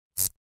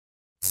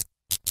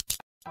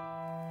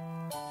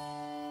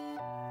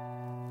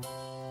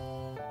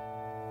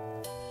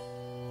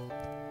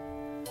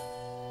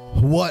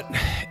What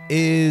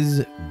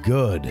is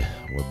good?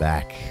 We're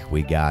back.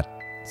 We got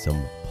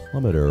some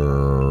plummeters.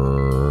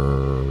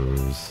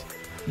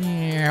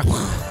 Yeah.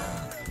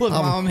 Look,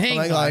 Mom, hang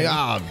on.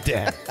 Oh,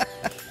 damn.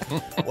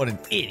 What an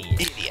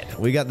idiot.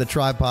 We got the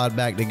tripod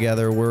back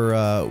together.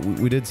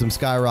 We did some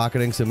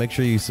skyrocketing, so make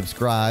sure you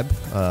subscribe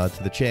to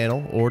the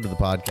channel or to the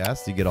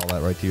podcast. You get all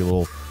that right to your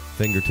little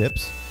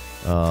fingertips.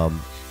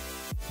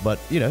 But,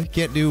 you know, you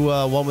can't do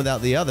one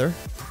without the other.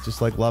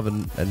 Just like love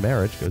and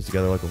marriage goes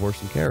together like a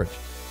horse and carriage.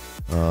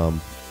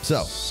 So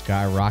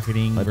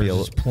skyrocketing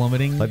versus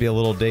plummeting. Might be a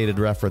little dated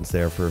reference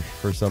there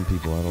for some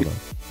people. I don't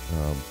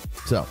know.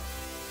 So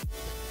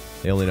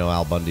they only know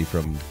Al Bundy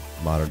from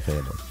Modern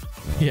Family.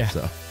 Yeah.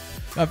 So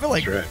I feel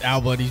like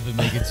Al Bundy's been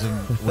making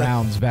some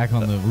rounds back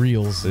on the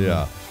reels.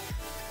 Yeah.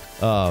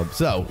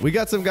 So we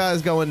got some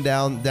guys going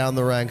down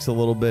the ranks a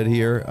little bit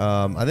here.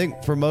 I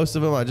think for most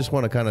of them, I just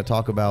want to kind of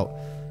talk about,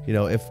 you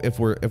know, if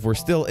we're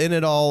still in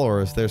it all,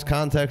 or if there's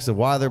context of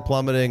why they're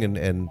plummeting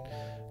and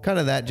kind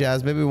of that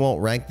jazz. Maybe we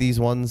won't rank these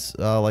ones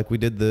like we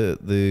did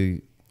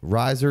the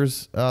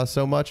risers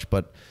so much.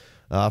 But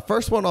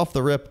first one off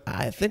the rip,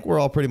 I think we're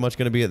all pretty much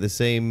going to be at the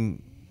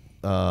same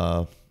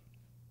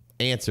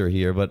answer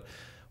here. But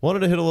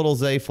wanted to hit a little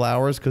Zay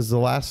Flowers because the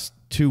last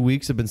 2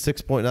 weeks have been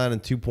 6.9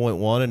 and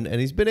 2.1. And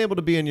he's been able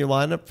to be in your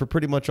lineup for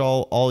pretty much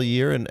all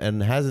year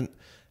and hasn't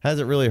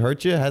really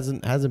hurt you.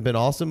 Hasn't been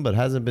awesome, but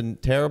hasn't been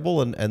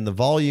terrible. And the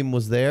volume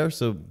was there,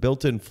 so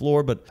built-in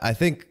floor. But I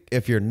think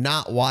if you're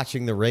not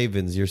watching the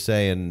Ravens, you're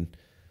saying,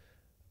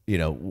 you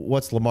know,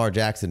 what's Lamar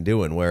Jackson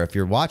doing? Where if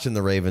you're watching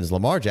the Ravens,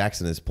 Lamar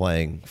Jackson is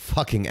playing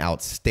fucking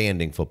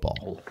outstanding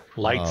football.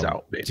 Lights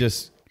out, baby.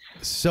 Just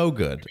so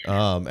good.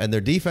 And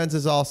their defense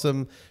is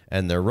awesome,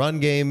 and their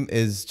run game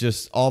is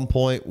just on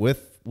point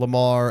with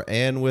Lamar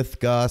and with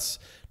Gus.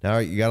 Now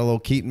you got a little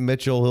Keaton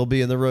Mitchell. He'll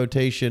be in the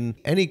rotation.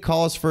 Any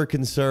cause for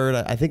concern?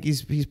 I think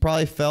he's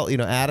probably felt, you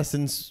know,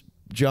 Addison's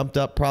jumped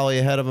up probably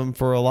ahead of him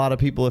for a lot of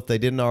people if they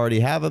didn't already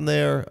have him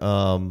there.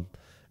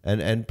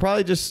 And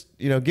probably just,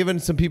 you know, giving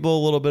some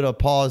people a little bit of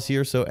pause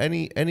here. So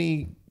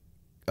any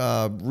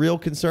real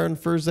concern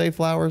for Zay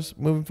Flowers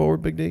moving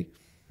forward, Big D?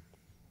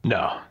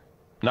 No,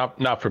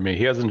 not for me.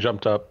 He hasn't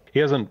jumped up. He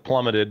hasn't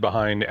plummeted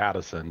behind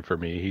Addison for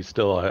me. He's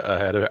still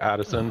ahead of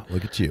Addison. Oh,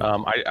 look at you.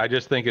 I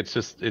just think it's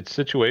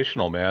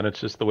situational, man.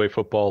 It's just the way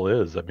football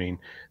is. I mean,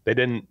 they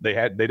didn't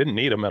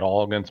need him at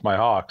all against my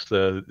Hawks.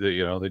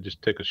 You know, they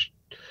just took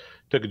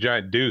a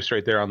giant deuce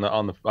right there on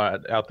the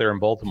out there in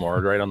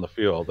Baltimore, right on the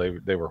field.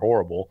 They were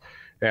horrible.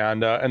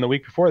 And the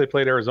week before they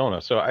played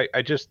Arizona. So I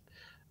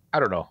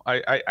don't know.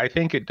 I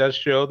think it does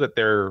show that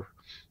there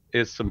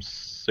is some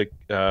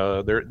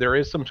there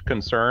is some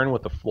concern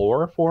with the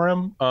floor for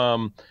him.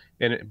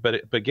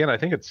 But again, I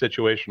think it's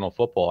situational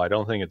football. I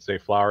don't think it's Zay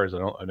Flowers.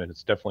 And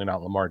it's definitely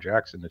not Lamar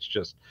Jackson. It's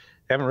just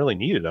they haven't really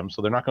needed him,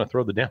 so they're not going to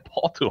throw the damn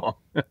ball to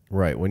him.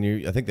 Right.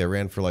 I think they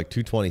ran for like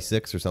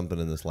 226 or something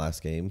in this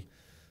last game.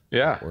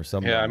 Yeah. Or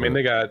something. Yeah. I mean,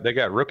 they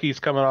got rookies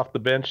coming off the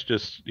bench,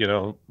 just, you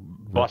know,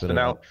 busting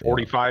out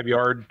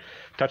 45-yard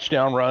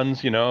touchdown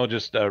runs, you know,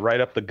 just right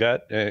up the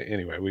gut.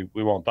 Anyway,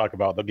 we won't talk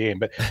about the game,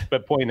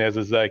 but point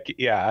is like,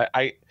 yeah,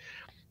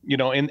 you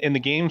know, in the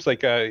games,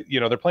 like,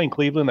 you know, they're playing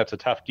Cleveland. That's a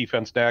tough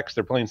defense next.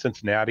 They're playing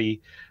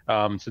Cincinnati.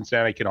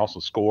 Cincinnati can also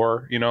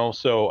score, you know,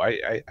 so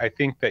I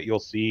think that you'll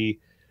see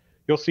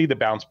the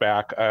bounce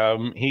back.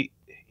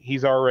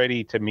 He's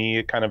already, to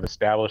me, kind of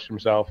established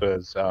himself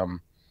as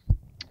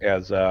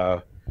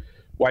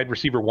wide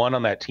receiver one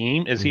on that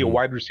team. Is he a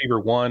wide receiver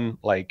one,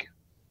 like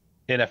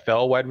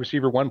NFL wide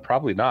receiver one?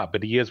 Probably not,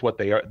 but he is what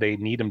they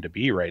need him to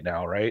be right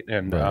now, right?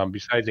 And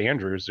besides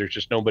Andrews, there's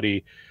just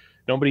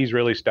nobody's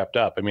really stepped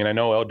up. I mean, I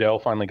know Odell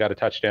finally got a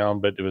touchdown,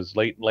 but it was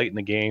late in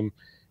the game,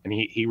 and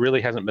he really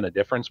hasn't been a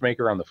difference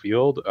maker on the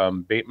field.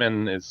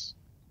 Bateman is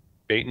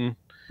baiting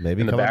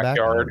maybe in the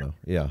backyard.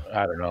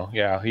 I don't know.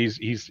 Yeah, he's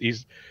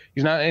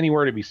not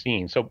anywhere to be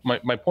seen. So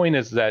my point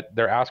is that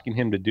they're asking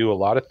him to do a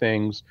lot of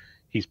things.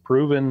 He's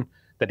proven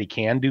that he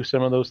can do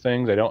some of those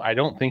things. I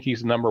don't think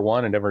he's number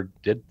one. I never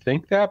did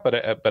think that,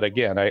 but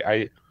again,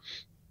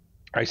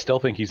 I still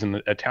think he's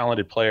a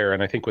talented player,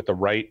 and I think with the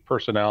right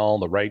personnel,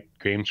 the right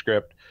game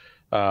script,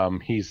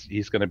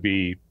 he's going to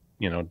be,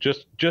 you know,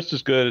 just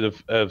as good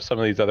of some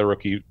of these other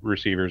rookie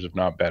receivers, if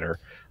not better,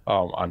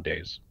 on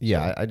days.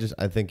 Yeah,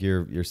 I think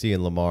you're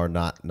seeing Lamar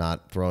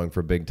not throwing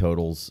for big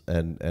totals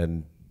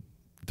and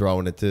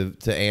throwing it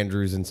to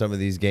Andrews in some of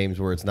these games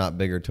where it's not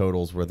bigger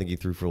totals, where I think he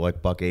threw for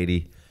like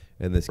 $180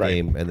 in this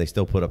game, and they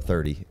still put up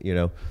 30. You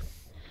know,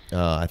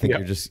 I think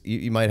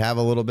you might have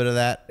a little bit of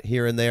that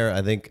here and there.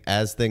 I think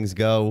as things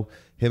go,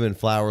 him and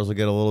Flowers will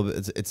get a little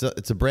bit.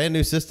 It's a brand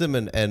new system,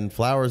 and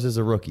Flowers is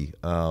a rookie.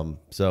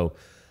 So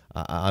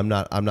I'm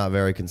not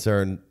very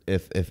concerned.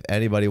 If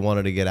anybody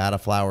wanted to get out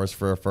of Flowers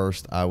for a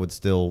first, I would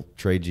still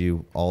trade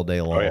you all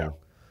day long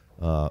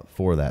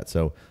for that.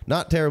 So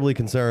not terribly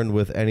concerned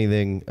with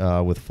anything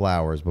with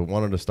Flowers, but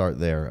wanted to start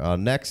there.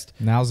 Next,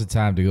 now's the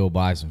time to go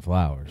buy some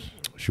flowers.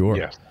 Sure.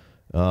 Yes.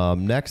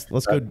 Next,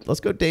 let's go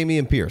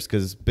Dameon Pierce,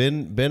 because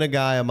been a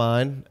guy of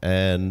mine,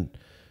 and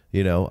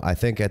I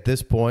think at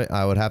this point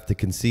I would have to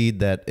concede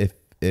that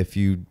if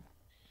you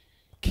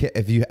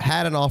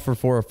had an offer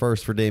for a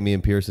first for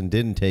Dameon Pierce and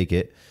didn't take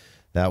it,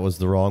 that was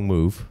the wrong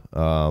move.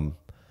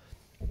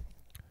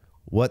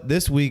 What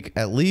this week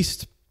at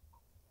least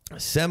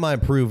semi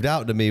proved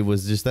out to me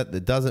was just that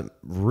it doesn't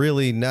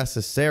really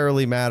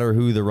necessarily matter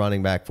who the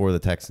running back for the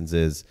Texans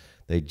is.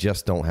 They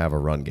just don't have a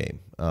run game.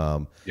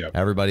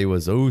 Everybody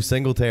was,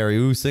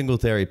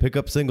 Singletary, pick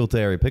up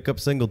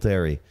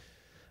Singletary.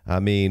 I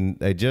mean,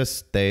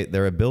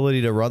 their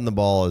ability to run the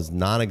ball is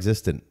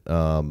non-existent.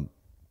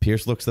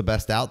 Pierce looks the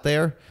best out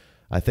there.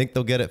 I think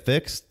they'll get it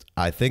fixed.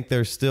 I think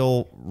there's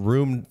still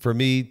room for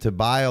me to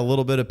buy a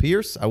little bit of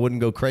Pierce. I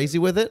wouldn't go crazy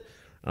with it.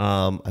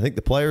 I think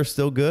the player's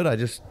still good. I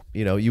just,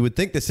 you would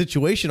think the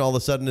situation all of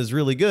a sudden is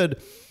really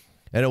good.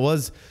 And it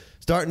was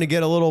starting to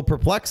get a little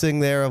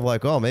perplexing there of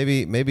like, oh,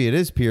 maybe it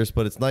is Pierce,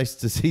 but it's nice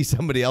to see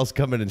somebody else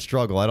come in and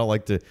struggle. I don't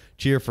like to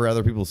cheer for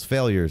other people's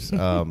failures.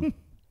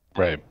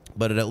 Right.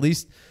 But it at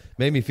least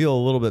made me feel a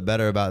little bit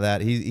better about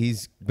that.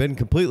 He's been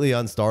completely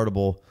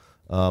unstartable,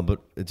 but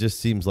it just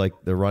seems like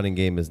the running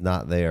game is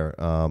not there.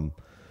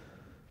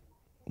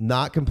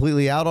 Not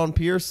completely out on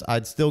Pierce.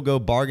 I'd still go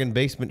bargain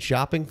basement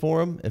shopping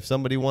for him. If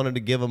somebody wanted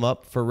to give him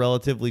up for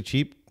relatively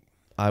cheap,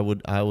 I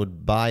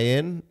would buy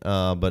in,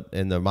 but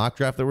in the mock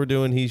draft that we're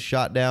doing, he's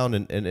shot down,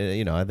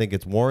 and I think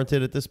it's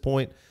warranted at this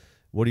point.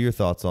 What are your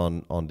thoughts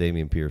on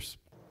Dameon Pierce?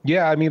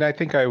 Yeah, I mean, I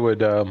think I would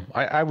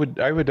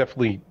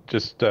definitely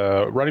just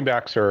running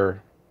backs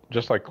are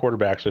just like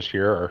quarterbacks this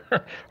year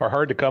are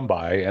hard to come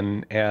by,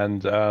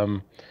 and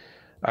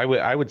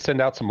I would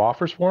send out some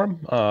offers for him,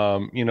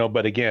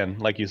 but again,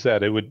 like you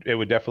said, it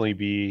would definitely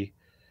be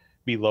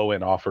low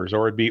end offers,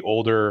 or it'd be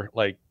older,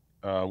 like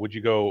would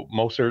you go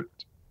Mostert?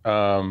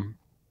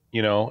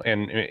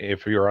 And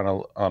if you're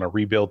on a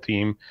rebuild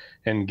team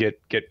and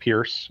get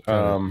Pierce,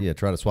 trying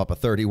to swap a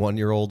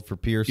 31-year-old for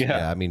Pierce.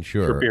 Yeah, I mean,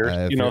 sure. Pierce,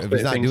 if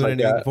he's not doing like anything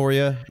that for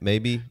you,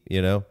 maybe.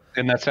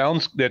 And that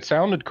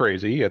sounded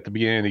crazy at the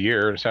beginning of the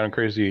year. It sounded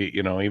crazy,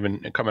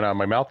 even coming out of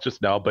my mouth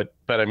just now. But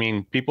I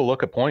mean, people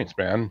look at points,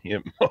 man.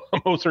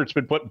 Mostert's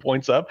been putting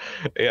points up.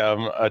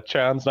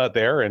 Chan's not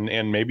there,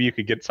 and maybe you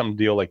could get some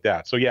deal like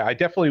that. So yeah, I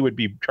definitely would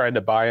be trying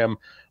to buy him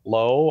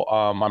low.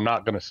 I'm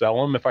not going to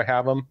sell him if I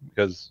have him,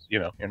 because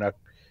you're not,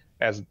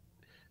 as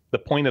the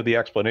point of the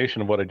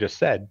explanation of what I just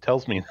said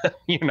tells me that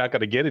you're not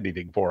going to get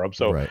anything for him.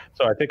 So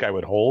So I think I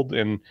would hold,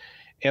 and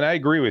I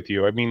agree with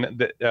you. I mean,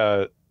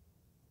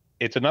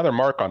 it's another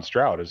mark on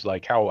Stroud is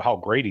like how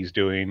great he's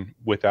doing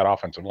with that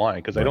offensive line,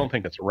 because I don't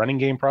think it's a running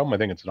game problem. I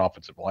think it's an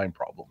offensive line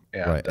problem.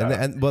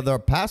 And, but their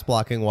pass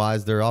blocking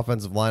wise, their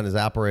offensive line is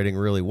operating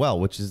really well,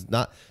 which is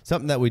not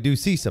something that we do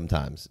see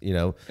sometimes.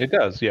 It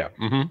does, yeah.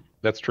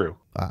 That's true.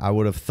 I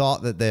would have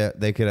thought that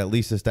they could at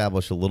least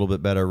establish a little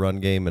bit better run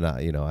game, and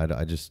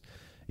I just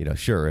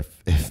sure,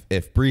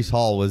 if Bryce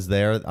Hall was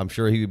there, I'm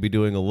sure he would be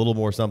doing a little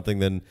more something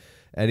than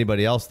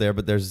anybody else there,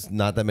 but there's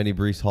not that many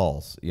Bryce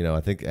Halls. I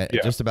think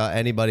just about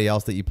anybody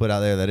else that you put out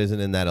there that isn't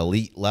in that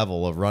elite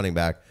level of running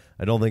back,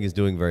 I don't think is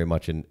doing very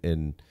much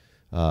in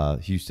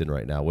Houston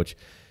right now, which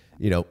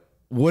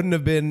wouldn't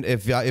have been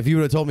if you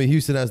would have told me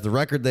Houston has the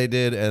record they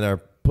did and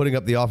are putting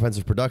up the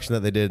offensive production that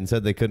they did and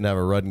said they couldn't have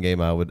a run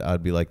game,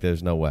 I'd be like,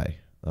 there's no way.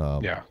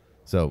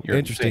 So you're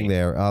interesting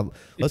there.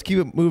 Let's keep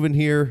it moving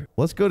here.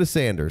 Let's go to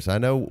Sanders. I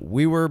know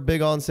we were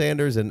big on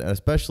Sanders, and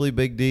especially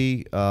Big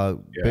D,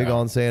 big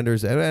on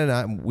Sanders.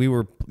 We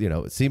were,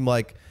 it seemed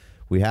like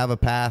we have a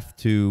path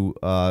to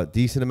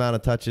decent amount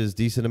of touches,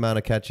 decent amount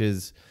of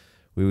catches.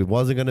 We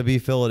wasn't going to be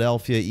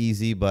Philadelphia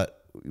easy,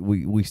 but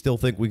we still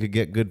think we could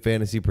get good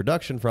fantasy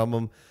production from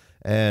him.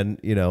 And,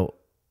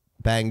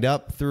 banged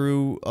up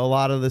through a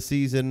lot of the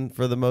season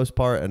for the most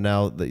part. And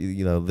now,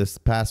 this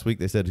past week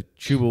they said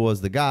Chuba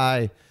was the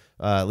guy,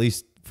 at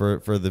least for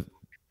the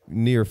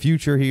near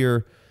future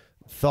here.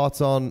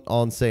 Thoughts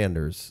on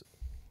Sanders?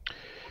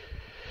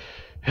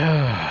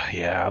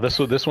 Yeah, this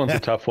one's a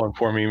tough one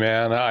for me,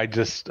 man. I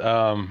just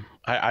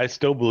I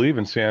still believe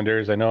in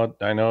Sanders. I know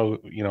a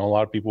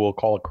lot of people will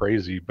call it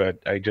crazy, but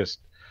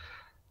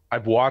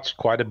I've watched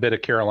quite a bit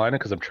of Carolina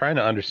because I'm trying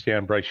to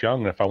understand Bryce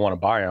Young and if I want to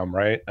buy him,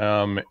 right?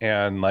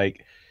 And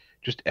like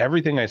just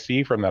everything I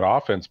see from that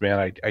offense,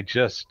 man,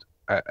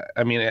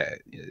 I mean,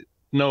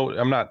 no,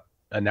 I'm not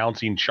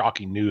announcing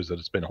shocking news that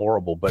it's been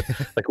horrible, but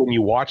like when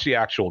you watch the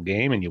actual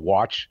game and you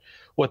watch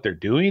what they're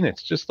doing,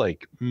 it's just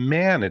like,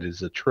 man, it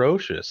is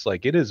atrocious.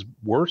 Like it is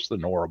worse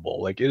than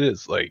horrible. Like it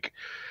is like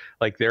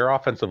their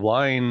offensive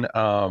line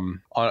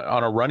on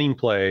a running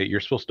play,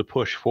 you're supposed to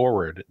push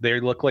forward. They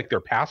look like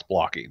they're pass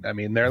blocking. I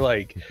mean, they're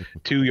like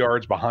 2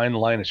 yards behind the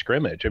line of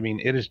scrimmage. I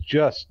mean, it's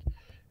just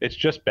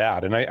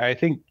bad. And I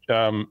think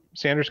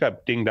Sanders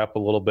got dinged up a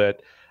little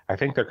bit. I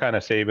think they're kind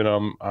of saving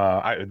him.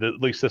 At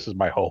least this is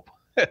my hope.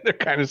 They're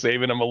kind of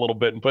saving him a little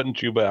bit and putting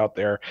Chuba out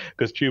there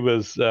because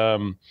Chuba's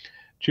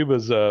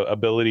Chuba's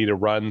ability to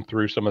run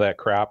through some of that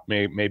crap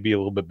may be a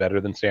little bit better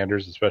than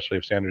Sanders, especially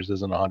if Sanders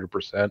isn't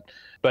 100%.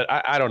 But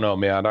I don't know,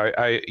 man.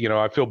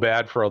 I feel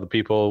bad for all the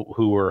people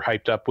who were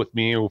hyped up with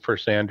me for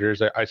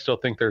Sanders. I still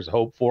think there's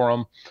hope for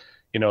him.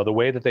 The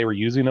way that they were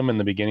using him in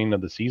the beginning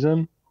of the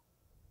season,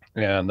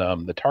 and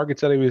the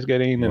targets that he was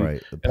getting, and,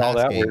 right. The and all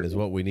pass that game is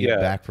what we need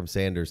back from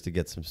Sanders to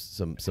get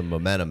some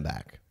momentum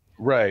back.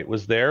 Right,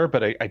 was there,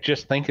 but I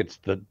just think it's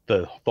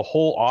the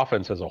whole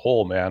offense as a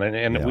whole, man.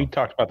 And we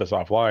talked about this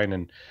offline,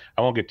 and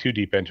I won't get too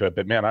deep into it,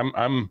 but man,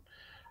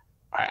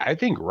 I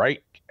think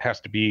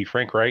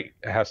Frank Wright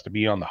has to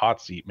be on the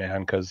hot seat,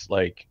 man, because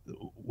like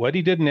what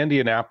he did in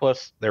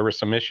Indianapolis, there were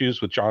some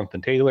issues with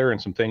Jonathan Taylor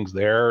and some things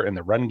there in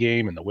the run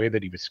game and the way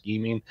that he was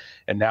scheming.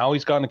 And now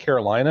he's gone to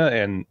Carolina,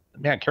 and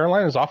man,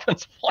 Carolina's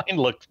offensive line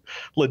looked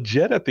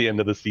legit at the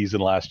end of the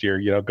season last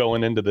year,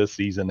 going into this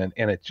season.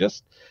 And it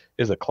just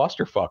is a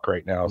clusterfuck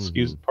right now.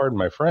 Pardon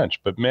my French,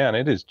 but man,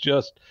 it is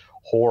just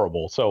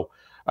horrible. So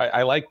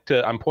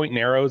I'm pointing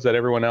arrows at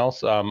everyone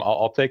else.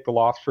 I'll take the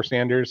loss for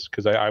Sanders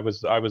because I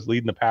was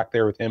leading the pack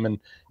there with him and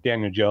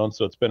Daniel Jones.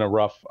 So it's been a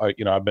rough.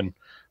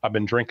 I've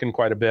been drinking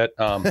quite a bit.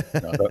 No,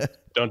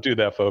 don't do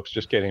that, folks.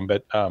 Just kidding.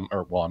 But I'm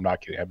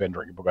not kidding. I've been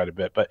drinking quite a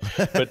bit. But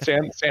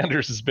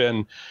Sanders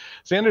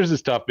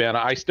is tough, man.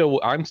 I'm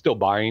still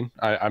buying.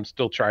 I'm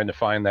still trying to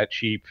find that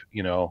cheap,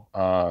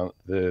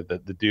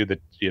 the dude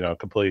that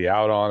completely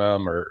out on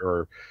him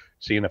or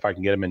seeing if I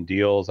can get him in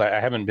deals. I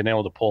haven't been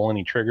able to pull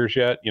any triggers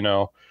yet.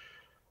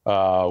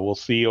 We'll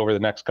see over the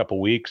next couple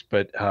weeks.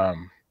 But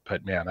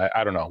man,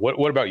 I don't know.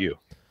 What about you?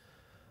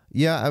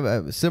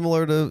 Yeah,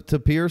 similar to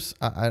Pierce.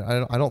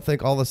 I don't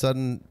think all of a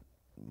sudden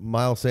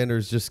Miles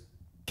Sanders just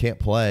can't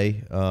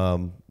play.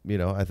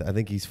 I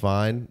think he's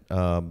fine.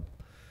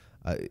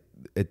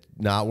 It's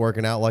not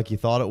working out like you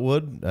thought it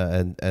would,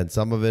 and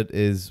some of it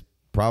is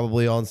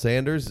probably on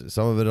Sanders.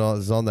 Some of it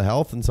is on the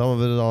health, and some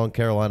of it is on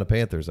Carolina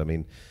Panthers. I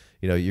mean,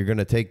 you're going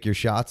to take your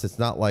shots. It's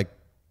not like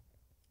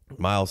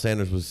Miles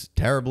Sanders was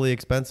terribly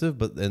expensive,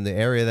 but in the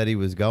area that he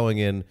was going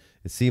in,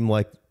 it seemed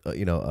like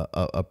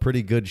a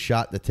pretty good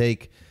shot to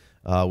take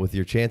with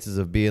your chances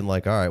of being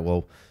like, all right,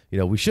 well,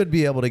 we should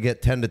be able to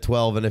get 10 to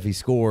 12, and if he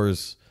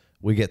scores,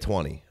 we get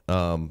 20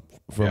 from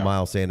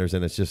Miles Sanders.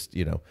 And it's just,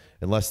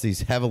 unless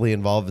he's heavily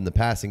involved in the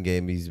passing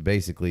game, he's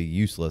basically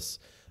useless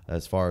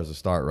as far as a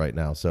start right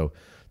now. So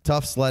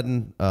tough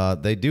sledding.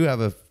 They do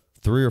have a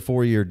 3 or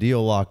 4 year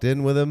deal locked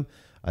in with him.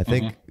 I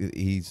think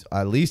he's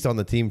at least on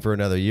the team for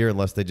another year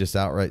unless they just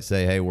outright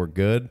say, hey, we're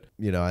good.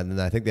 And then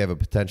I think they have a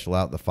potential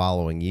out the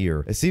following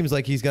year. It seems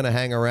like he's going to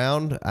hang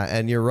around.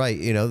 And you're right.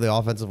 The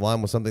offensive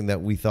line was something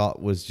that we thought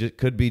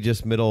could be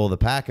just middle of the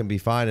pack and be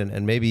fine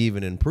and maybe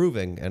even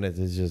improving. And it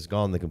has just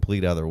gone the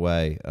complete other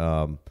way.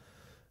 I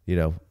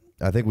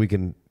think we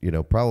can,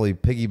 probably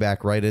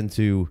piggyback right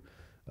into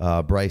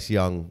Bryce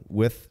Young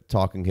with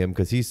talking him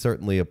because he's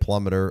certainly a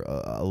plummeter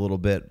a little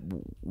bit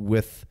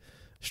with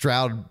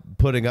Stroud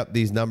putting up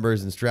these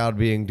numbers and Stroud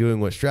doing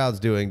what Stroud's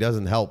doing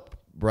doesn't help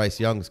Bryce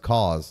Young's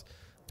cause.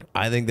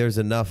 I think there's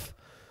enough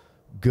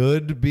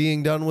good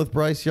being done with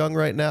Bryce Young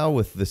right now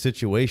with the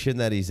situation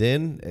that he's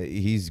in.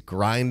 He's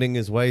grinding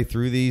his way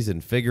through these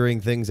and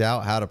figuring things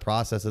out, how to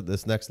process at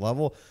this next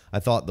level. I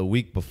thought the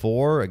week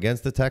before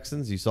against the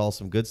Texans, you saw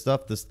some good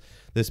stuff.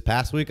 This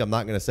past week, I'm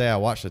not going to say I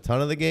watched a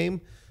ton of the game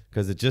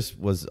because it just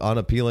was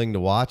unappealing to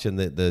watch, and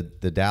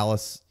the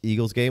Dallas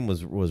Eagles game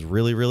was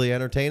really, really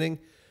entertaining.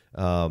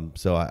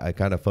 So I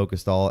kind of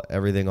focused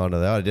everything onto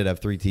that. I did have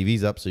 3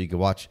 TVs up, so I could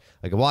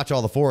watch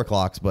all the 4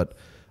 o'clocks, but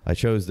I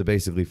chose to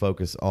basically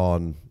focus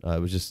on. It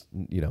was just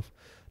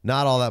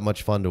not all that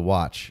much fun to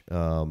watch.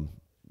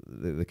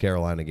 The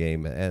Carolina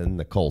game and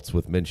the Colts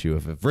with Minshew.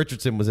 If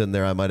Richardson was in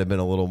there, I might have been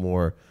a little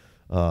more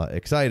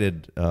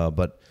excited.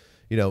 But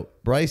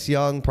Bryce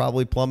Young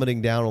probably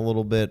plummeting down a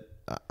little bit.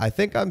 I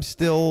think I'm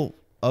still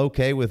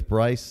okay with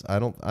Bryce. I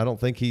don't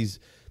think he's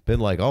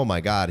been like, oh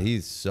my God,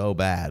 he's so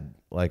bad.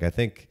 Like I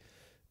think,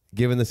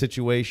 given the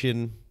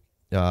situation,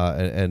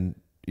 I'm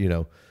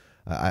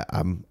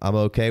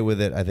okay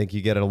with it. I think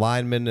you get a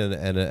lineman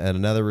and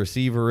another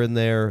receiver in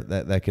there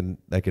that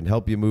can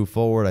help you move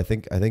forward. I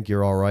think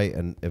you're all right.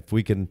 And if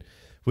we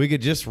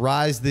could just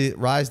rise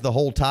the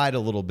whole tide a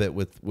little bit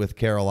with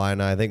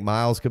Carolina, I think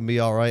Miles can be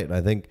all right. And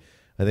I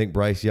think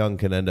Bryce Young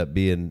can end up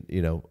being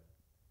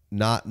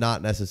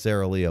not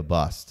necessarily a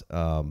bust.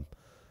 I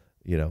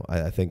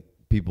think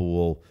people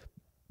will,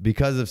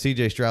 because of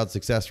CJ Stroud's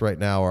success right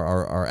now,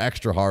 are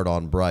extra hard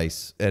on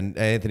Bryce. And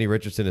Anthony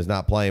Richardson is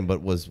not playing,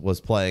 but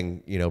was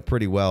playing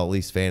pretty well, at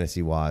least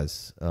fantasy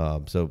wise.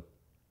 So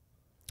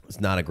it's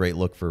not a great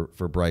look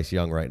for Bryce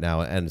Young right now,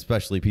 and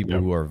especially people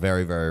who are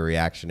very, very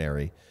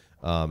reactionary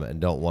and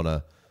don't want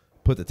to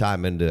put the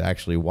time in to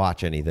actually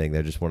watch anything.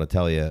 They just want to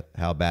tell you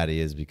how bad he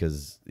is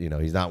because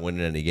he's not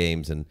winning any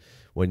games. And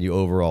when you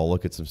overall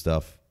look at some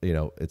stuff,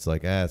 it's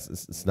like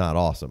it's not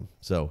awesome.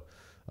 So.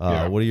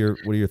 What are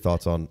your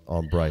thoughts on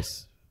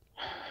Bryce?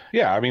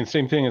 Yeah, I mean,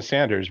 same thing as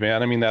Sanders,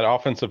 man. I mean, that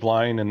offensive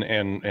line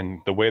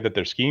and the way that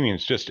they're scheming,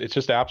 it's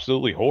just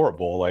absolutely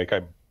horrible. Like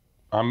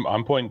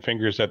I'm pointing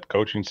fingers at the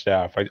coaching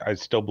staff. I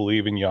still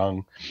believe in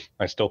Young.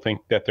 I still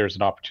think that there's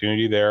an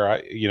opportunity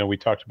there. We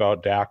talked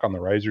about Dak on the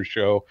Riser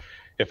show.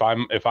 If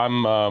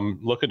I'm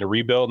looking to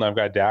rebuild and I've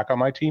got Dak on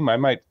my team, I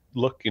might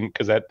look in,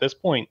 because at this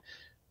point,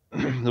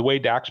 the way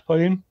Dak's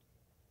playing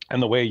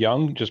and the way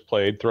Young just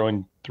played,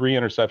 throwing 3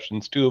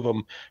 interceptions, 2 of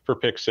them for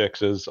pick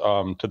sixes,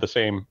 to the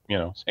same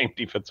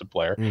defensive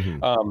player.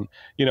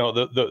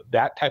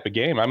 That type of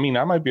game. I mean,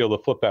 I might be able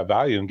to flip that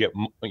value and get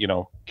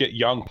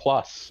Young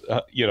plus,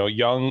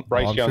 Young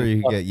Bryce I'm Young. sure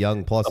you can get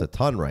Young plus a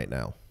ton right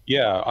now.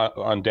 Yeah,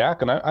 on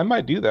Dak, and I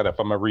might do that if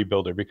I'm a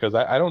rebuilder, because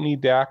I don't need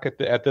Dak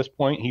at this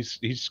point. He's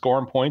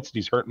scoring points. And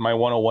he's hurting my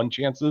 101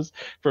 chances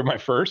for my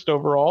first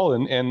overall,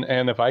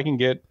 and if I can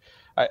get,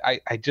 I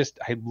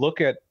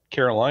look at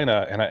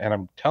Carolina, and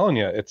I'm telling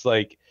you, it's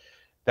like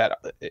that.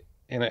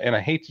 And I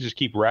hate to just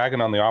keep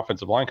ragging on the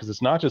offensive line, because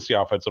it's not just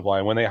the offensive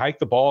line. When they hike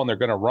the ball and they're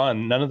going to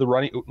run, none of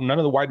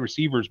the wide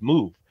receivers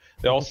move.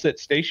 They all sit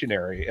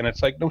stationary, and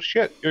it's like, no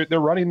shit, they're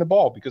running the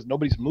ball because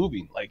nobody's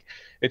moving. Like,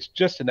 it's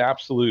just an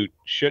absolute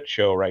shit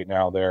show right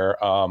now there.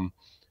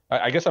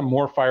 I guess I'm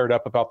more fired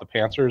up about the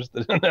Panthers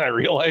than I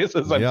realize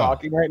as I'm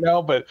talking right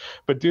now. But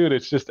dude,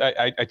 it's just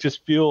I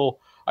just feel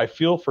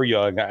for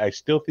Young. I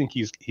still think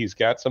he's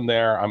got some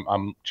there.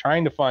 I'm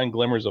trying to find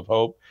glimmers of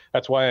hope.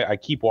 That's why I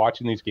keep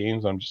watching these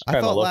games. I'm just kind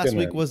of looking. Last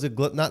week was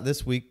not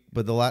this week,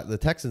 but the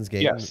Texans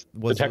game. Yes,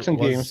 the Texans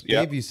games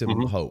gave you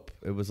some hope.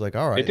 It was like,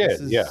 all right, it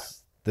did.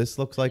 This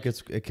looks like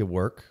it could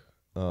work.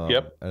 And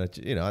I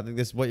think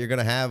this is what you're going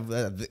to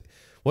have.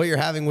 What you're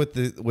having with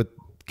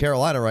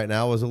Carolina right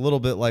now was a little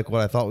bit like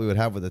what I thought we would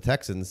have with the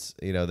Texans.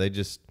 They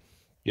just,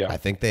 I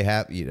think they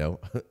have,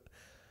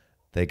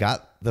 they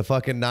got the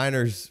fucking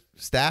Niners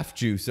staff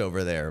juice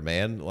over there,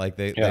 man. Like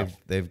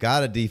they've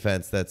got a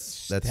defense that's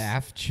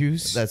staff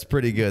juice. That's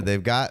pretty good.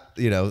 They've got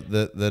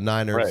the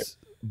Niners. Right.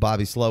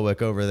 Bobby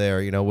Slowick over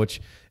there, which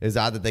is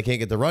odd that they can't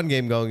get the run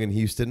game going in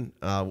Houston.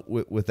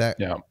 With that,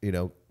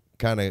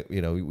 kind of,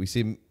 we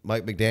see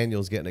Mike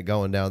McDaniel's getting it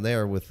going down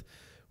there with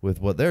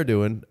what they're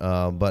doing.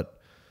 But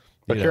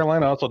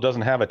Carolina also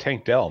doesn't have a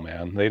Tank Dell,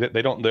 man.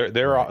 They don't.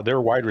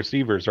 Their wide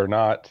receivers are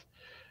not.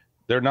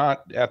 They're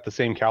not at the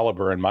same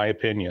caliber, in my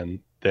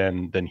opinion,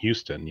 than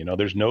Houston.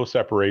 There's no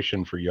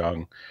separation for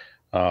Young.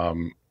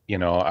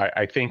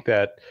 I think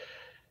that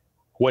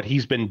what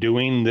he's been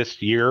doing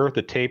this year,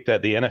 the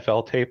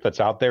NFL tape that's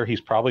out there, he's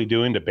probably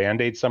doing to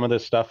Band-Aid some of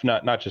this stuff.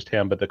 Not just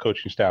him, but the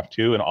coaching staff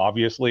too. And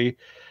obviously,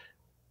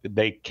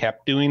 they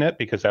kept doing it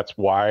because that's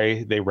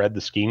why they read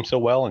the scheme so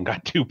well and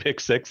got 2 pick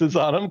sixes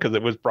on him, because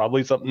it was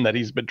probably something that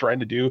he's been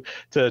trying to do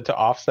to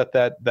offset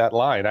that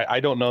line. I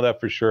don't know that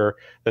for sure.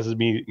 This is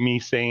me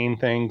saying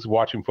things,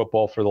 watching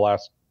football for the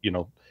last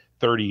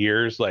 30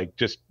 years, like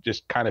just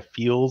kind of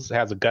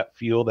has a gut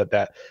feel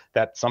that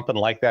something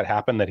like that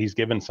happened, that he's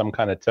given some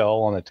kind of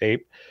tell on the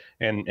tape,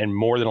 and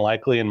more than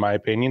likely, in my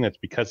opinion, it's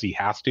because he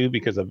has to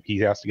get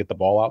the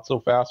ball out so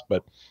fast.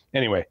 But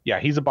anyway, yeah,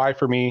 he's a buy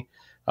for me.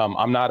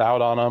 I'm not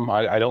out on him.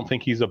 I don't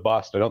think he's a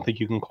bust. I don't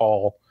think you can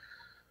call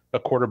a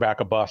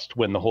quarterback a bust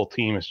when the whole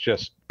team is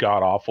just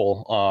god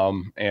awful.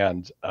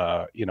 And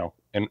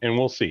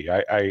we'll see.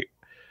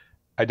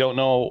 I don't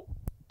know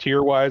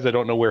tier wise. I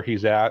don't know where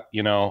he's at.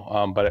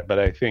 But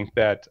I think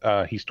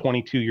that he's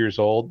 22 years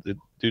old. The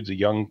dude's a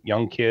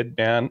young kid,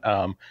 man.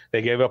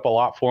 They gave up a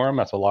lot for him.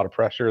 That's a lot of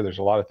pressure. There's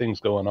a lot of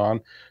things going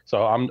on.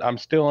 So I'm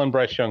still in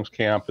Bryce Young's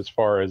camp as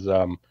far as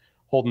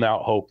holding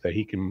out hope that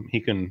he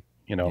can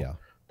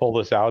pull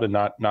this out and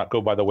not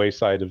go by the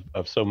wayside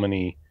of so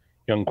many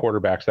young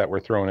quarterbacks that were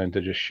thrown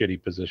into just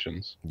shitty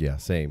positions. Yeah,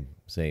 same.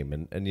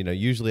 And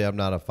usually I'm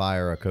not a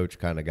fire a coach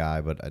kind of guy,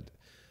 but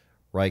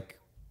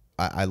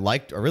I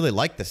really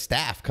liked the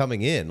staff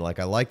coming in. Like,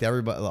 I liked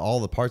everybody, all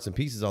the parts and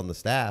pieces on the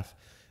staff.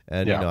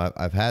 And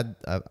I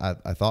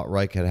thought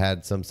Reich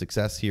had some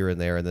success here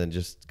and there, and then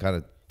just kind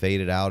of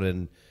faded out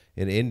in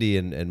Indy,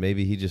 and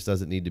maybe he just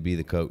doesn't need to be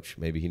the coach.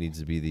 Maybe he needs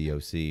to be the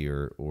OC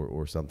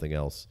or something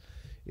else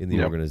in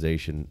the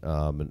organization.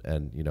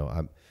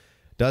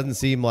 Doesn't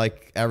seem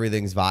like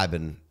everything's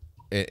vibing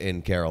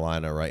in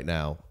Carolina right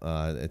now.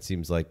 It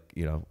seems like,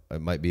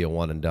 it might be a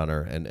one and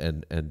doneer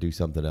and do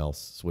something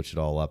else, switch it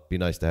all up. Be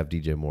nice to have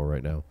DJ Moore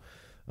right now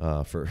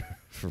for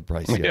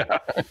Bryce.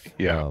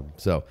 Yeah.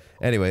 So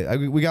anyway,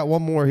 we got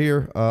one more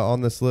here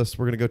on this list.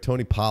 We're going to go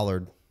Tony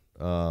Pollard.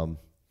 A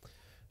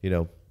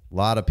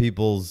lot of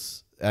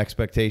people's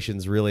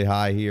expectations really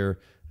high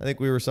here. I think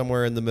we were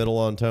somewhere in the middle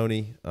on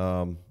Tony.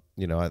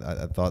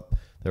 I thought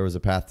there was a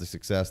path to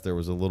success. There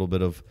was a little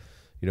bit of,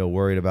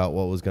 worried about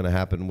what was going to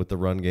happen with the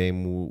run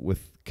game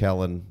with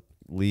Kellen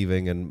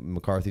leaving and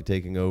McCarthy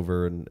taking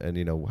over, and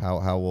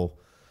how will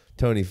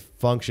Tony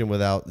function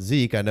without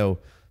Zeke? I know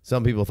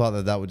some people thought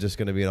that was just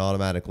going to be an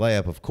automatic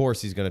layup. Of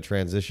course, he's going to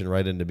transition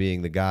right into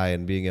being the guy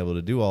and being able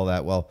to do all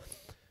that. Well,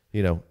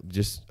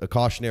 just a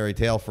cautionary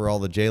tale for all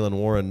the Jalen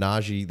Warren,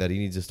 Najee that he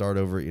needs to start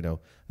over. I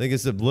think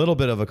it's a little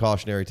bit of a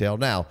cautionary tale.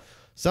 Now,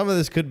 some of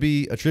this could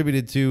be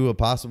attributed to a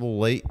possible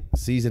late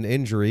season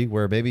injury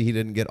where maybe he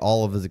didn't get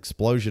all of his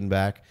explosion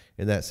back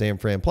in that San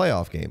Fran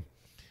playoff game.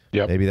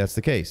 Yep. Maybe that's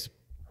the case.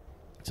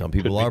 Some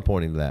people are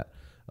pointing to that.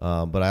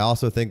 But I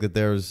also think that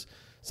there's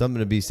something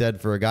to be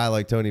said for a guy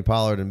like Tony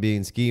Pollard and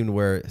being schemed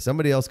where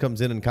somebody else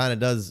comes in and kind of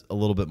does a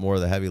little bit more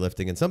of the heavy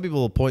lifting. And some people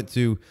will point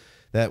to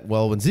that,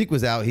 well, when Zeke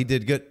was out, he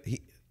did good.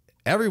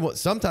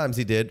 Sometimes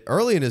he did.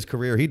 Early in his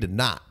career, he did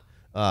not.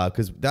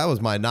 Because that was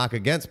my knock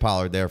against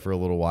Pollard there for a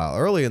little while.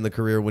 Early in the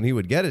career, when he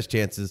would get his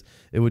chances,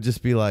 it would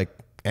just be like,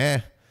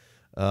 right.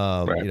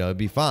 It'd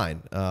be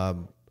fine.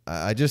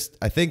 I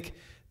think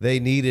they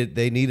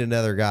need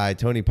another guy.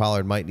 Tony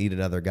Pollard might need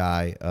another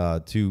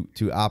guy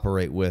to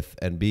operate with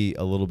and be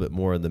a little bit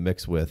more in the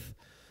mix with.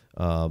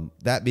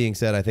 That being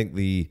said, I think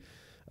the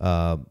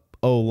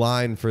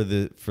O-line for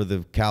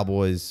the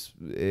Cowboys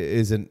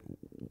isn't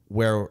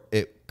where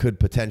it could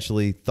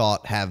potentially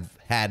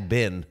had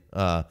been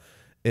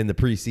in the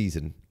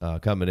preseason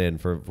coming in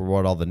for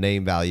what all the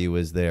name value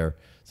is there.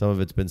 Some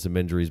of it's been some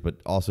injuries, but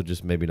also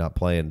just maybe not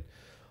playing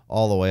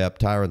all the way up.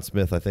 Tyron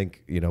Smith, I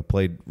think,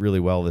 played really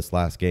well this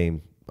last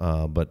game,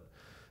 but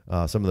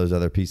some of those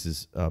other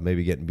pieces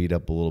maybe getting beat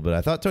up a little bit.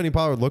 I thought Tony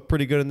Pollard looked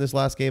pretty good in this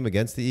last game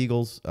against the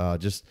Eagles.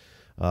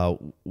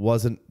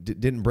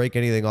 Didn't break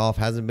anything off.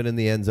 Hasn't been in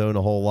the end zone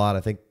a whole lot.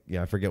 I think,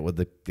 I forget what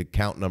the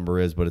count number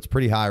is, but it's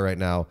pretty high right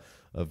now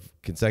of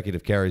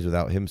consecutive carries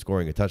without him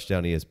scoring a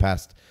touchdown. He has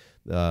passed.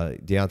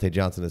 Deontay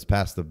Johnson has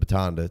passed the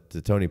baton to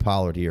Tony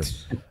Pollard here.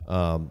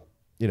 A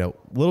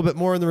little bit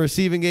more in the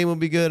receiving game would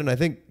be good. And I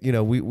think,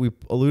 we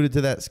alluded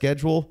to that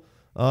schedule,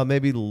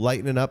 maybe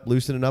loosening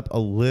up a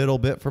little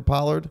bit for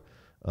Pollard.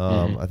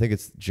 I think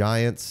it's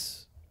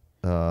Giants,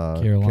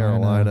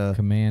 Carolina,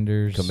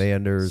 Commanders,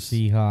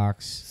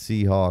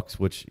 Seahawks,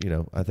 which,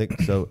 I think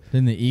so.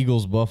 Then the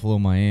Eagles, Buffalo,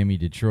 Miami,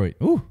 Detroit.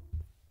 Ooh.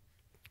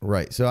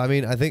 Right. So, I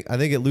think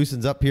it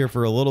loosens up here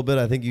for a little bit.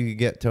 I think you could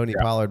get Tony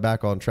Pollard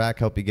back on track,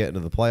 help you get into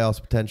the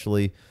playoffs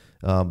potentially,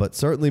 but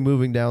certainly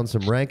moving down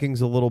some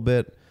rankings a little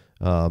bit.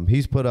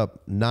 He's put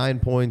up 9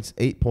 points,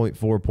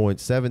 8.4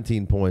 points,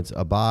 17 points,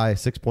 a bye,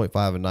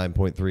 6.5 and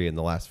 9.3 in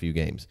the last few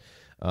games.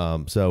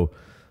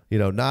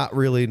 Not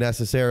really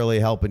necessarily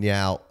helping you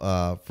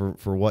out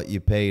for what you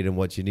paid and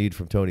what you need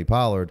from Tony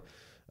Pollard.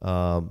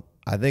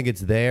 I think it's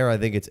there. I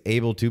think it's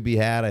able to be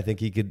had. I think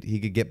he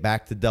could get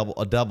back to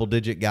a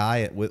double-digit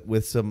guy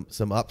with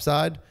some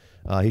upside.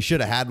 He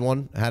should have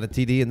had a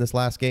TD in this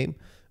last game.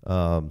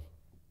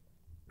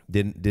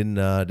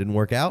 Didn't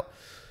work out.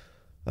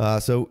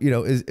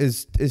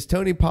 Is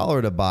Tony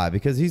Pollard a buy?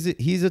 Because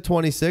he's a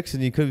 26,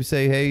 and you could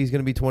say, hey, he's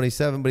going to be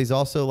 27, but he's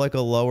also like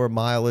a lower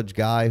mileage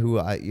guy who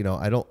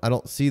I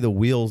don't see the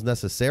wheels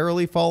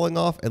necessarily falling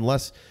off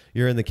unless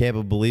you're in the camp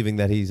of believing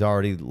that he's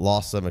already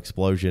lost some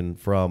explosion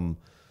from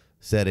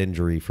said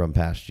injury from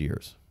past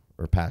years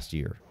or past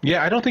year.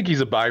 Yeah, I don't think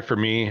he's a buy for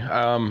me.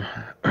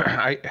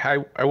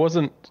 I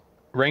wasn't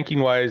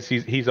ranking wise.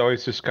 He's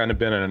always just kind of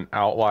been an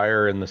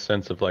outlier in the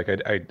sense of like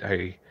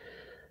I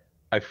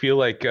feel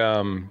like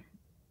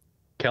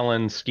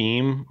Kellen's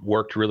scheme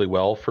worked really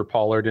well for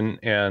Pollard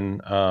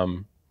and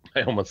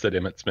I almost said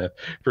Emmitt Smith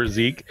for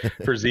Zeke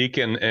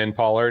and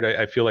Pollard.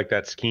 I feel like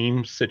that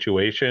scheme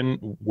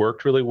situation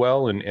worked really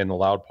well and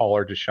allowed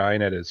Pollard to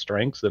shine at his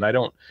strengths. And I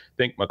don't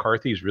think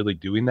McCarthy's really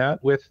doing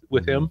that with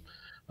him.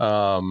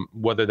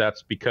 Whether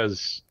that's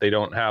because they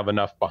don't have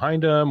enough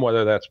behind him,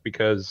 whether that's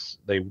because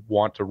they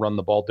want to run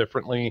the ball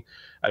differently.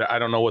 I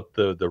don't know what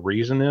the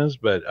reason is,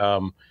 but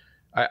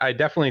I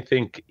definitely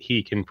think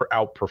he can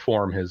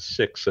outperform his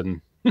 6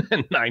 and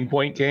 9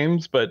 point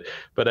games, but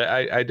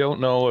I don't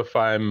know if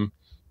I'm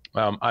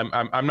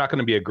not going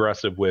to be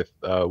aggressive with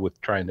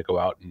trying to go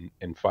out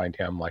and find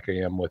him like I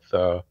am with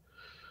some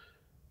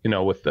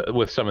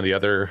of the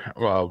other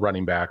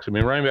running backs. I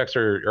mean, running backs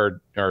are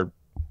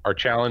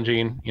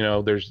challenging.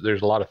 There's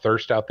a lot of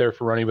thirst out there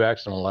for running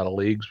backs in a lot of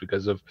leagues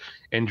because of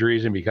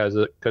injuries and because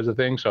of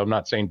things. So I'm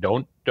not saying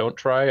don't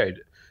try.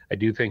 I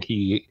do think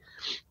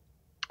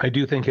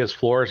his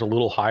floor is a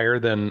little higher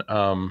than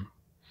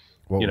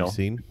we've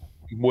seen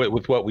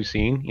with what we've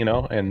seen,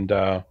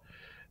 and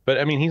but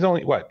I mean, he's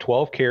only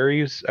 12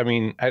 carries. I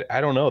mean,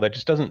 I don't know. That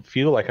just doesn't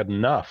feel like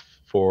enough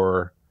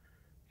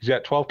he's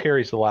got 12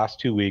 carries the last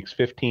 2 weeks,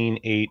 15,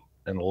 8,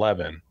 and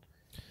 11.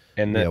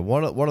 And then,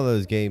 one of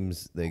those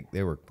games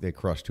they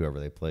crushed whoever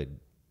they played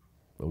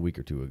a week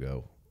or two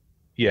ago.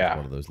 Yeah.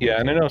 One of those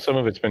and I know some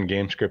of it's been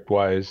game script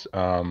wise.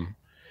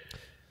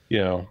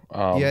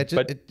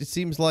 It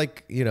seems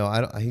like,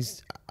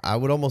 I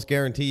would almost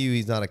guarantee you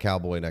he's not a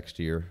Cowboy next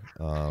year.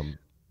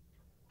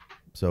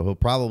 So he'll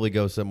probably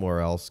go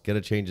somewhere else, get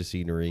a change of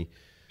scenery.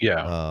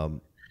 Yeah.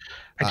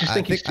 I just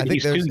think he's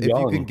too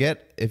young.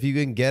 If you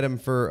can get him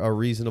for a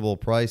reasonable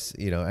price,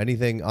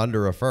 anything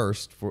under a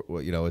first for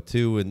a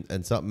 2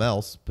 and something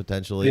else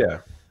potentially.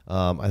 Yeah.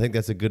 I think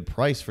that's a good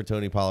price for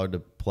Tony Pollard to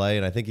play,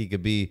 and I think he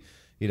could be.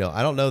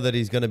 I don't know that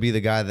he's going to be the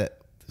guy that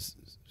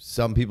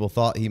some people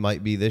thought he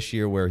might be this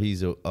year, where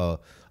he's a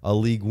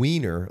league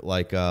wiener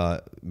like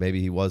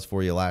maybe he was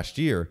for you last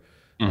year.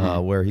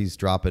 Where he's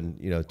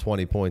dropping,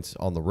 20 points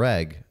on the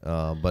reg.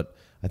 But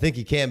I think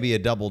he can be a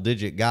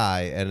double-digit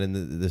guy. And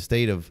in the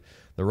state of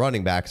the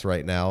running backs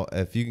right now,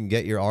 if you can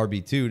get your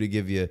RB2 to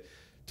give you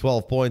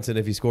 12 points, and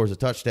if he scores a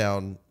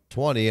touchdown,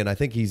 20. And I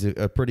think he's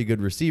a pretty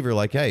good receiver.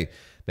 Like, hey,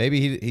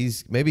 maybe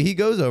he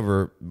goes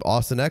over.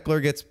 Austin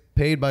Eckler gets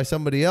paid by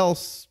somebody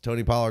else.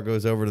 Tony Pollard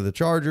goes over to the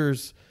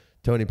Chargers.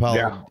 Tony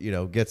Pollard,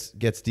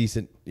 gets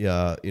decent,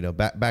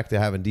 back to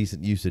having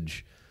decent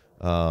usage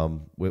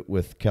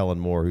with Kellen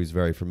Moore, who's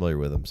very familiar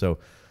with him. So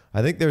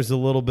I think there's a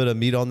little bit of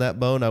meat on that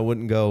bone. I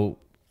wouldn't go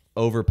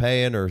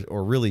overpaying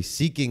or really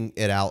seeking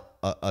it out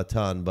a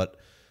ton, but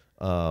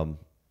I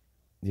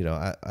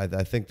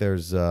think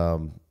there's.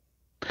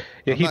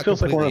 He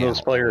feels like one of those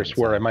players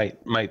where I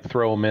might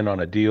throw him in on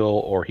a deal,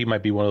 or he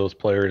might be one of those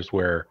players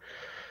where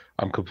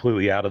I'm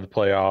completely out of the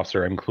playoffs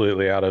or I'm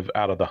completely out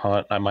of the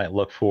hunt. I might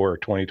look for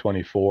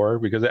 2024,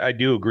 because I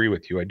do agree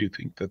with you. I do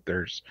think that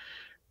there's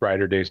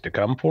brighter days to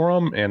come for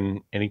them,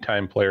 and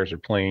anytime players are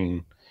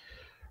playing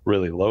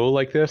really low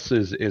like this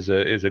is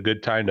a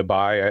good time to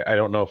buy. I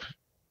don't know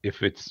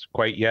if it's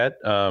quite yet,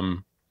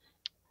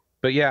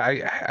 but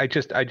yeah, I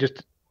just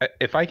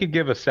if I could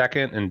give a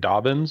second in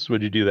Dobbins,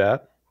 would you do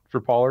that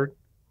for Pollard?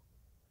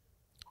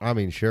 I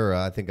mean, sure.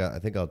 I think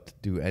I'll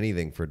do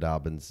anything for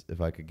Dobbins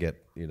if I could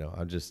get.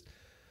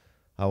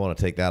 I want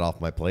to take that off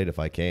my plate if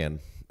I can.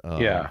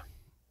 Yeah,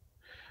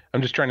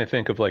 I'm just trying to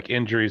think of like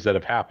injuries that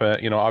have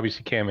happened.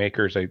 Obviously Cam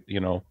Akers. Probably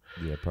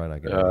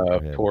not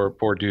gonna.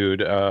 Poor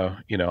dude.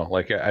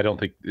 Like I don't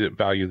think the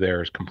value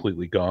there is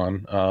completely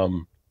gone.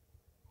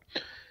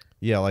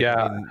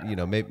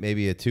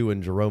 Maybe a 2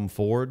 in Jerome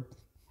Ford.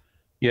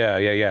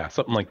 Yeah,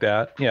 something like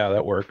that. Yeah,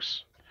 that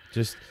works.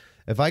 Just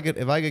if I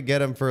could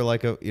get him for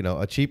like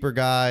a cheaper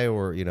guy,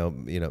 or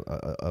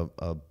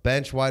a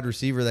bench wide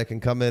receiver that can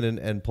come in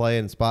and play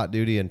in spot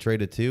duty and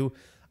trade it too,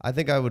 I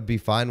think I would be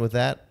fine with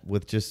that,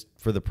 with just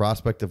for the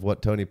prospect of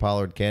what Tony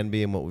Pollard can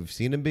be and what we've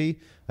seen him be.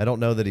 I don't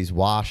know that he's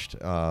washed.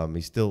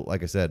 He's still,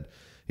 like I said,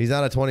 he's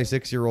not a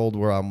 26-year-old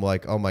where I'm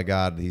like, oh my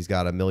God, he's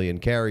got a million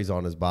carries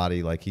on his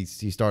body. Like he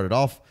started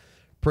off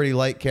pretty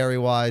light carry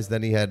wise.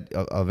 Then he had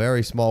a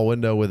very small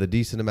window with a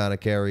decent amount of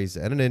carries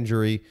and an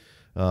injury.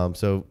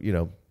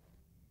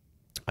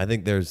 I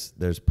think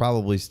there's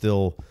probably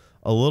still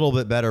a little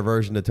bit better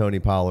version of Tony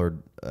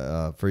Pollard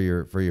for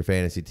your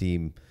fantasy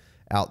team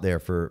out there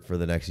for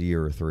the next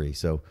year or 3.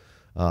 So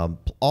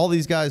all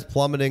these guys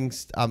plummeting.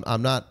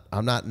 I'm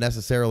not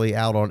necessarily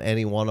out on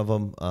any one of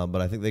them,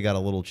 but I think they got a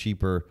little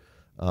cheaper,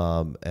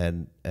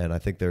 and I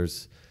think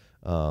there's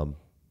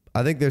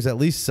at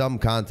least some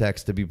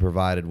context to be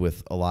provided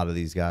with a lot of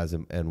these guys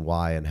and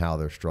why and how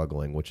they're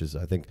struggling, which is,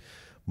 I think,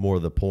 more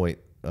the point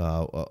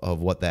of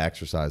what the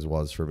exercise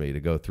was for me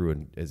to go through.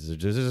 And is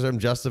there some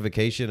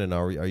justification, and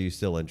are you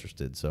still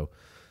interested? So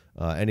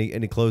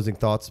any closing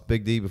thoughts,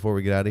 Big D, before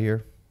we get out of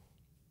here?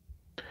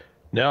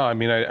 No, I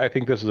mean, I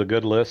think this is a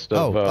good list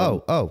of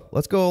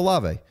let's go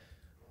Olave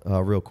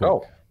real quick.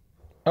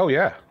 Oh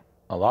yeah,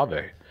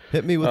 Olave.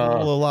 Hit me with a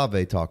little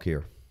Olave talk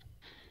here.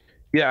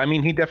 Yeah, I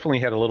mean, he definitely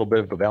had a little bit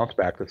of a bounce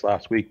back this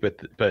last week, but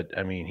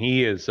I mean,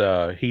 he's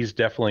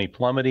definitely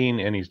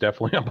plummeting, and he's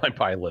definitely on my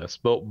buy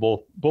list.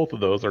 Both of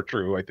those are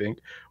true, I think,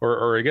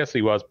 or I guess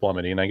he was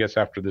plummeting. I guess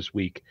after this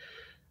week,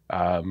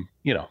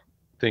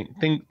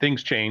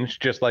 things change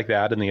just like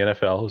that in the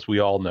NFL, as we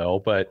all know.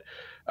 But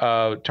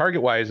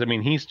target wise, I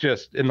mean, he's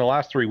just, in the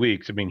last 3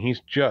 weeks, I mean,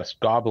 he's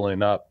just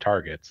gobbling up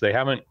targets. They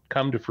haven't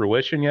come to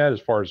fruition yet as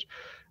far as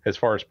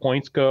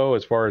points go,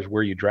 as far as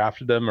where you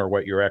drafted them or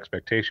what your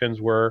expectations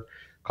were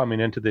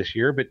coming into this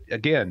year. But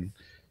again,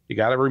 you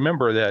got to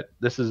remember that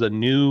this is a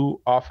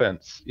new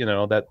offense,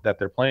 that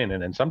they're playing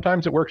in. And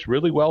sometimes it works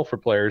really well for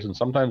players, and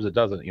sometimes it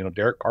doesn't.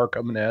 Derek Carr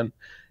coming in.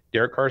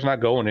 Derek Carr's not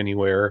going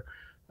anywhere.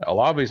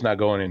 Olave's not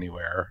going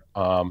anywhere.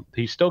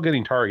 He's still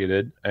getting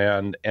targeted.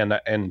 And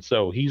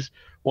so he's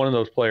one of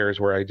those players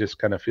where I just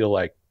kind of feel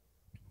like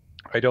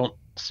I don't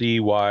see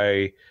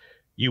why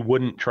you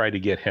wouldn't try to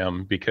get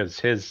him, because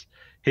his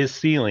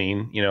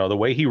ceiling, the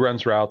way he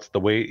runs routes, the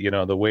way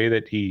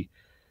that he,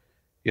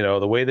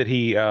 or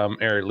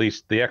at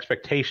least the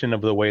expectation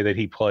of the way that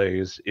he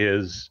plays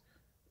is,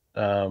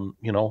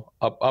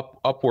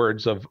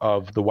 upwards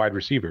of the wide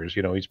receivers.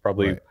 He's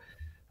probably, right.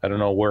 I don't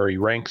know where he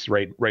ranks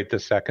right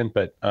this second,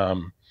 but,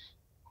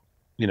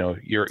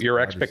 your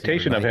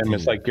expectation of him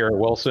is like Garrett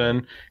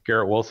Wilson.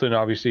 Garrett Wilson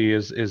obviously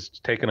is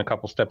taking a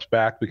couple steps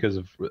back because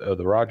of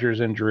the Rodgers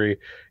injury,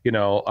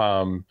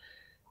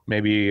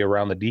 maybe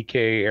around the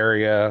DK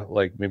area,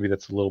 like maybe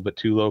that's a little bit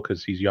too low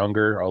because he's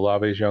younger.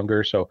 Olave's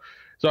younger. So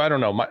I don't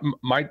know.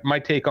 My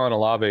take on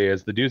Olave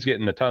is the dude's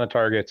getting a ton of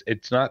targets.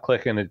 It's not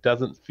clicking. It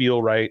doesn't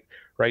feel right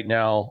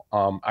now.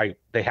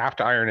 They have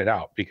to iron it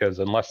out, because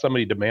unless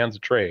somebody demands a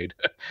trade,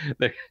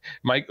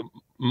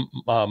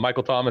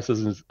 Michael Thomas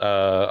is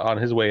on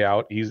his way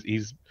out.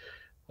 He's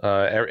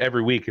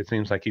every week it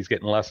seems like he's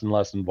getting less and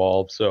less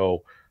involved.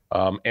 So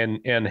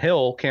and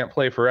Hill can't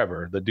play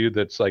forever. The dude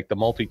that's like the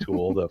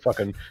multi-tool, the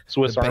fucking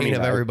Swiss the Army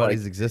of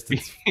everybody's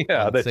existence.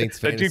 Yeah, Saints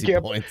fantasy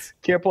dude points.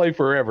 Can't play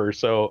forever.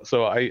 So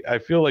I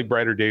feel like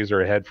brighter days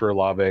are ahead for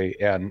Olave,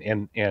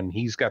 and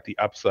he's got the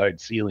upside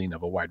ceiling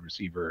of a wide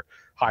receiver,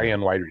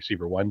 high-end wide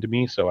receiver 1 to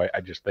me. So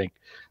I just think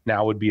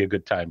now would be a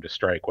good time to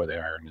strike where the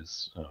iron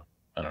is.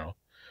 I don't know.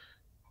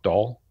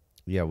 Dahl.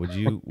 Yeah, would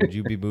you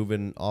be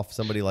moving off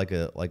somebody like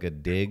a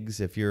Diggs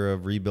if you're a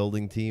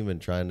rebuilding team and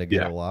trying to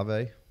get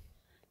Olave?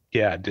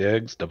 Yeah,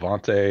 Diggs,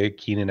 Devontae,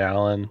 Keenan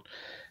Allen,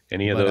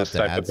 any of those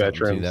type of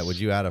veterans. That would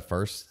you add a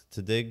first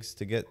to Diggs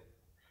to get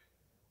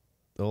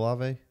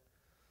Olave?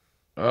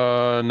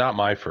 Not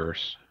my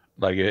first.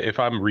 Like if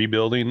I'm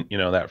rebuilding,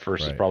 that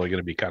first is probably going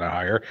to be kind of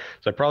higher.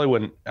 So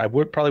I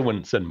would probably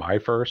wouldn't send my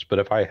first, but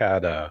if I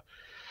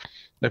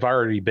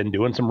already been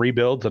doing some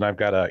rebuilds and I've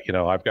got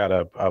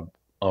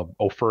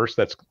a first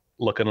that's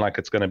looking like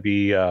it's going to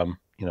be,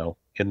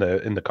 in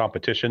the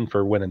competition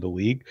for winning the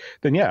league,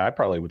 then yeah, I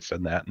probably would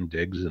send that in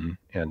Diggs and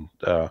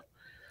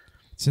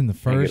it's in the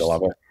first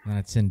and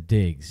it's in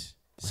Diggs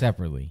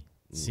separately.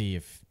 See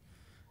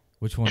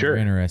which one you're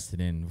interested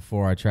in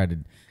before I try to,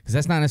 because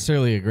that's not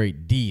necessarily a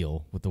great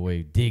deal with the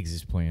way Diggs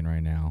is playing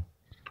right now.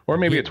 Or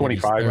maybe a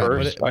 25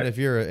 first. But if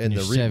you're in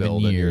the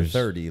rebuild and you're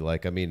 30,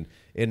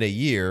 in a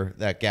year,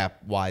 that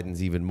gap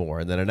widens even more.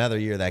 And then another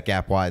year, that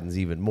gap widens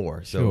even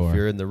more. So if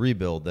you're in the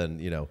rebuild, then,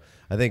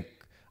 I think,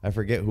 I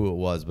forget who it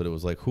was, but it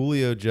was like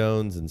Julio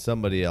Jones and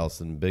somebody else.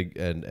 And Big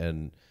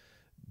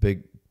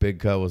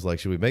Co was like,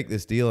 should we make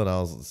this deal? And I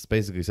was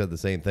basically said the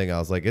same thing. I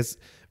was like, it's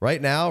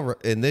right now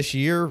in this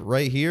year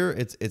right here,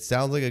 it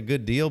sounds like a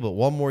good deal, but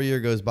one more year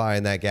goes by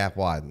and that gap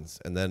widens.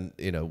 And then,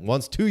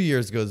 once 2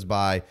 years goes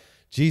by,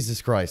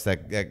 Jesus Christ,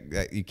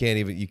 that you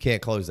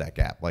can't close that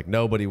gap. Like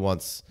nobody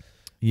wants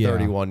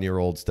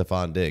 31-year-old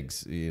Stephon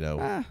Diggs,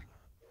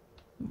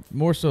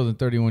 More so than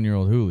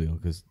 31-year-old Julio,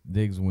 because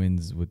Diggs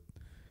wins with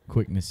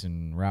quickness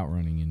and route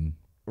running and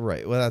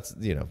right. Well, that's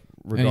regardless.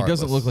 And he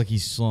doesn't look like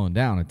he's slowing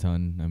down a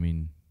ton. I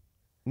mean,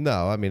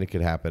 no, it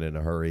could happen in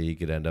a hurry. He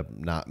could end up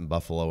not in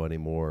Buffalo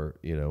anymore.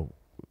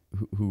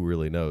 Who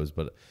really knows?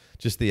 But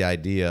just the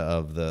idea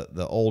of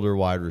the older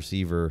wide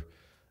receiver,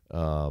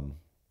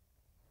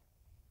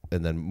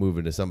 and then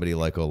moving to somebody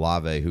like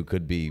Olave, who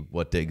could be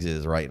what Diggs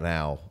is right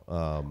now,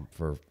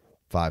 for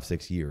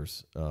 5-6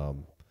 years. The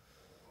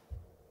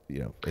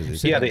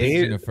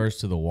first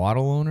to the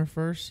Waddle owner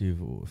first. See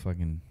if I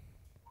can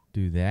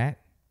do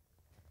that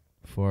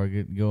before I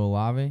go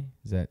Olave.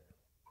 Is that?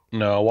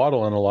 No,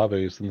 Waddle and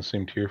Olave is in the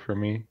same tier for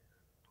me.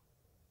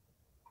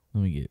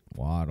 Let me get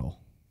Waddle.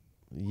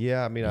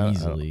 Yeah,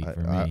 easily for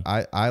me.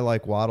 I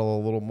like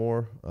Waddle a little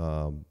more,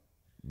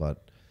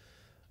 but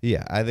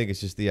yeah, I think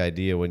it's just the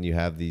idea when you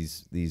have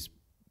these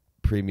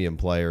premium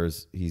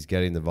players, he's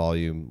getting the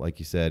volume, like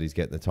you said, he's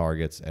getting the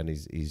targets, and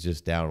he's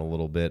just down a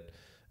little bit.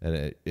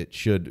 And it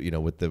should,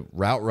 with the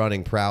route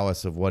running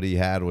prowess of what he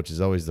had, which is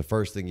always the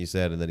first thing you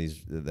said, and then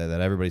that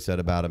everybody said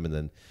about him, and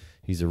then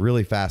he's a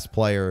really fast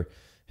player.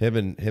 Him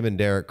and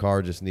Derek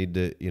Carr just need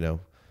to,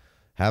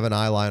 have an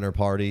eyeliner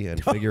party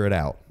and figure it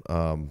out.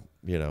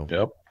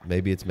 Yep.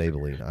 Maybe it's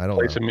Maybelline. I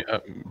don't know. Some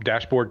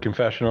dashboard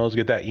confessionals.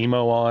 Get that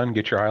emo on.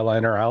 Get your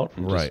eyeliner out.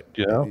 And right.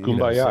 Just,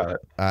 kumbaya.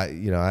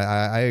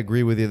 I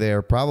agree with you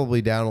there.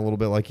 Probably down a little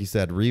bit, like you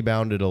said.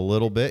 Rebounded a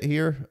little bit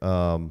here.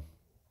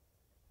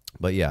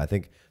 But yeah, I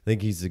think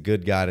he's a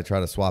good guy to try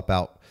to swap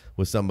out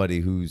with somebody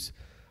who's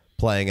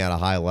playing at a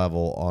high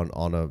level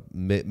on a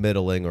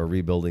middling or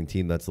rebuilding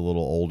team that's a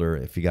little older.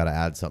 If you got to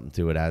add something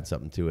to it,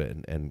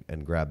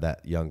 and grab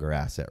that younger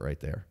asset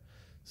right there.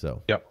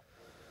 So, yep.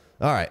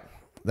 All right.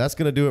 That's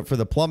going to do it for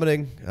the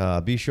plummeting.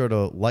 Be sure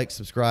to like,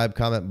 subscribe,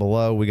 comment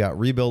below. We got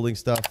rebuilding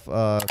stuff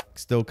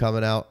still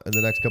coming out in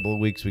the next couple of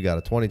weeks. We got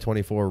a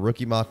 2024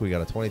 rookie mock. We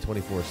got a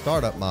 2024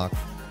 startup mock.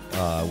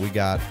 We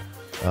got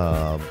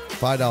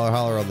 $5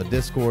 holler on the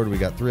Discord. We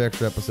got 3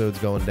 extra episodes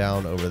going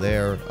down over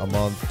there a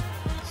month.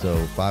 So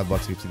 $5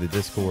 gets you the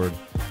Discord,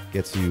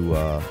 gets you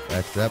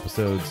extra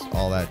episodes,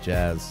 all that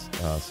jazz.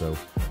 So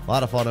a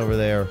lot of fun over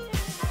there.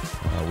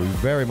 We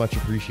very much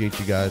appreciate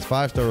you guys.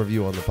 5-star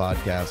review on the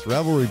podcast.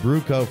 Revelry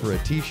Brew Co. for a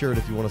T-shirt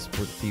if you want to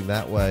support the team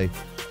that way.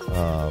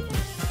 A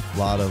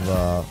lot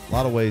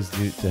of ways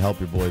to help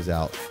your boys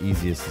out.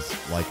 Easiest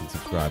is like and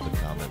subscribe and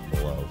comment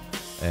below.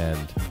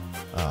 And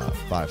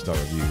 5-star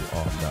review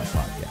on that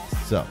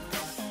podcast. So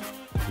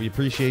we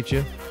appreciate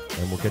you,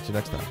 and we'll catch you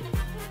next time.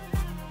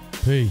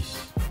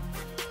 Peace.